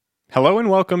Hello and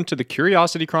welcome to the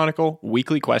Curiosity Chronicle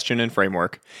Weekly Question and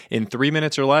Framework. In 3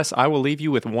 minutes or less, I will leave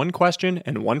you with one question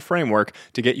and one framework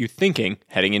to get you thinking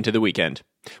heading into the weekend.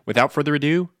 Without further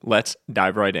ado, let's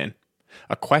dive right in.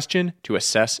 A question to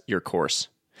assess your course.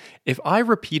 If I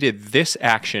repeated this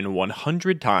action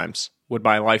 100 times, would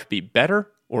my life be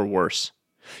better or worse?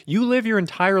 You live your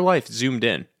entire life zoomed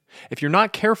in. If you're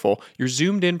not careful, your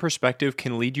zoomed-in perspective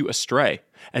can lead you astray,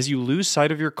 as you lose sight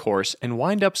of your course and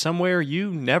wind up somewhere you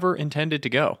never intended to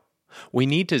go. We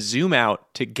need to zoom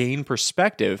out to gain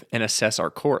perspective and assess our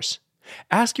course.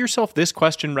 Ask yourself this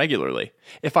question regularly.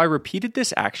 If I repeated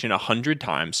this action 100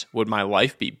 times, would my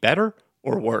life be better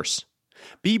or worse?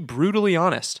 Be brutally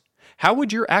honest. How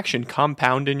would your action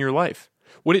compound in your life?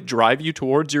 Would it drive you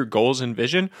towards your goals and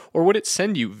vision, or would it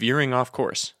send you veering off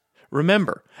course?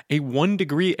 Remember, a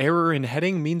 1-degree error in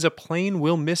heading means a plane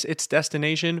will miss its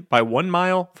destination by 1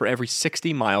 mile for every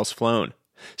 60 miles flown.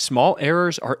 Small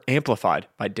errors are amplified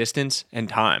by distance and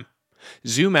time.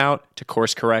 Zoom out to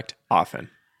course correct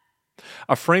often.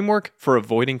 A framework for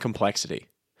avoiding complexity.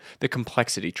 The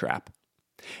complexity trap.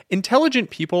 Intelligent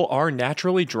people are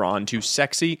naturally drawn to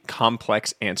sexy,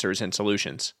 complex answers and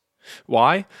solutions.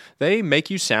 Why? They make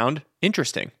you sound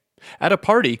interesting. At a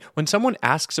party, when someone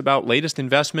asks about latest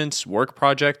investments, work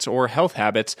projects, or health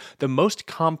habits, the most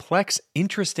complex,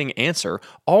 interesting answer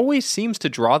always seems to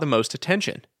draw the most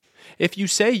attention. If you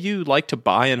say you like to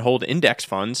buy and hold index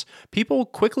funds, people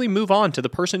quickly move on to the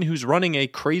person who's running a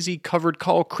crazy covered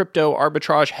call crypto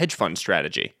arbitrage hedge fund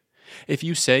strategy. If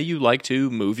you say you like to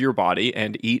move your body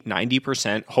and eat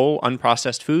 90% whole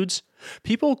unprocessed foods,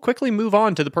 people quickly move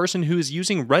on to the person who is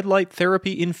using red light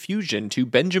therapy infusion to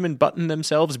Benjamin Button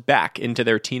themselves back into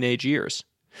their teenage years.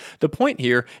 The point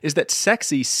here is that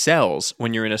sexy sells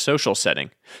when you're in a social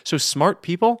setting, so smart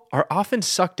people are often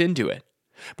sucked into it.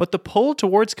 But the pull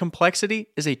towards complexity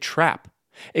is a trap.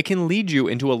 It can lead you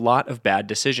into a lot of bad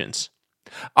decisions.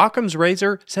 Occam's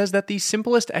razor says that the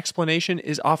simplest explanation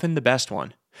is often the best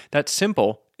one. That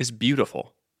simple is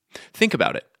beautiful. Think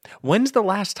about it. When's the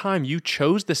last time you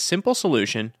chose the simple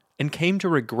solution and came to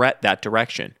regret that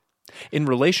direction? In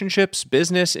relationships,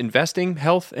 business, investing,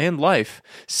 health, and life,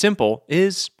 simple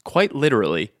is, quite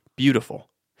literally, beautiful.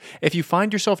 If you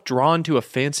find yourself drawn to a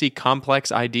fancy,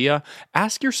 complex idea,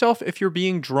 ask yourself if you're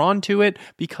being drawn to it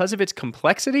because of its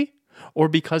complexity or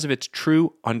because of its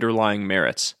true underlying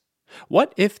merits.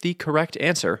 What if the correct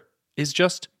answer is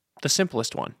just the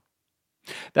simplest one?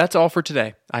 That's all for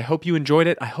today. I hope you enjoyed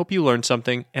it, I hope you learned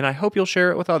something, and I hope you'll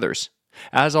share it with others.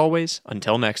 As always,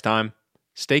 until next time,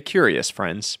 stay curious,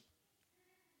 friends.